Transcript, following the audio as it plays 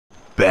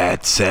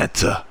bad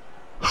Santa.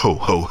 Ho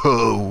ho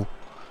ho.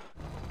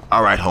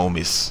 Alright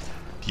homies.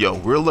 Yo,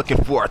 we're looking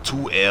for our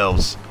two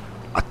elves.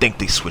 I think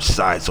they switched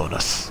sides on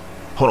us.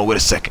 Hold on, wait a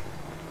second.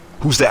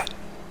 Who's that?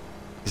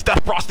 Is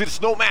that Frosty the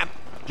Snowman?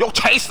 Yo,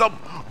 chase him!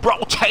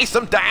 Bro, chase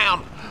him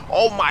down!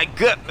 Oh my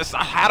goodness,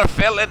 I had a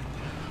feeling.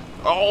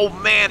 Oh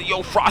man,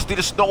 yo, Frosty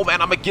the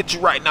Snowman, I'm gonna get you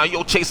right now.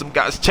 Yo, chase him,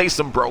 guys, chase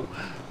him, bro.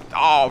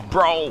 Oh,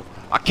 bro,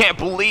 I can't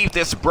believe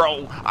this,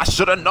 bro. I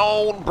should have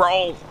known,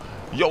 bro.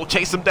 Yo,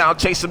 chase him down,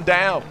 chase him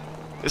down.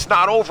 It's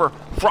not over.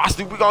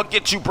 Frosty, we gonna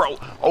get you, bro.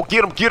 Oh,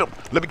 get him, get him.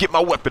 Let me get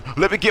my weapon.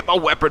 Let me get my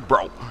weapon,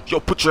 bro. Yo,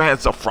 put your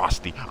hands up,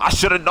 Frosty. I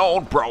should have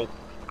known, bro.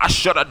 I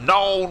should have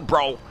known,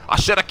 bro. I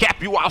should have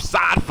kept you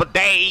outside for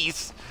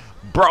days.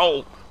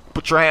 Bro,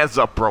 put your hands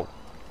up, bro.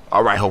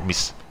 All right,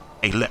 homies.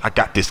 Hey, I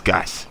got this,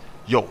 guys.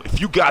 Yo,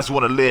 if you guys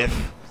want to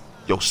live,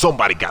 yo,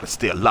 somebody got to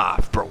stay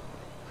alive, bro.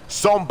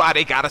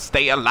 Somebody got to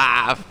stay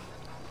alive.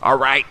 All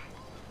right?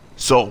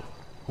 So,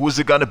 who is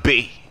it going to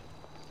be?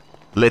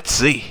 Let's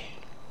see.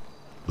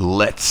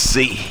 Let's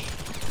see.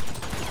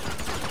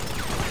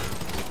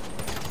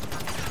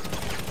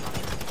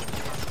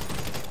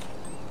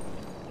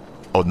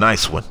 Oh,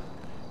 nice one.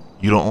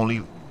 You're the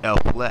only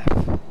elf left.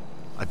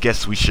 I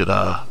guess we should,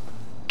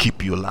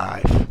 keep you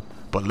alive.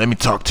 But let me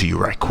talk to you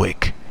right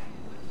quick.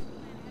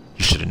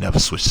 You should have never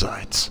switched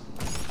sides.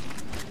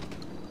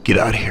 Get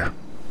out of here.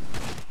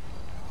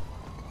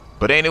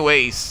 But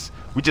anyways,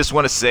 we just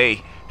want to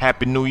say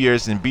Happy New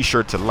Year's and be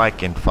sure to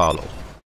like and follow.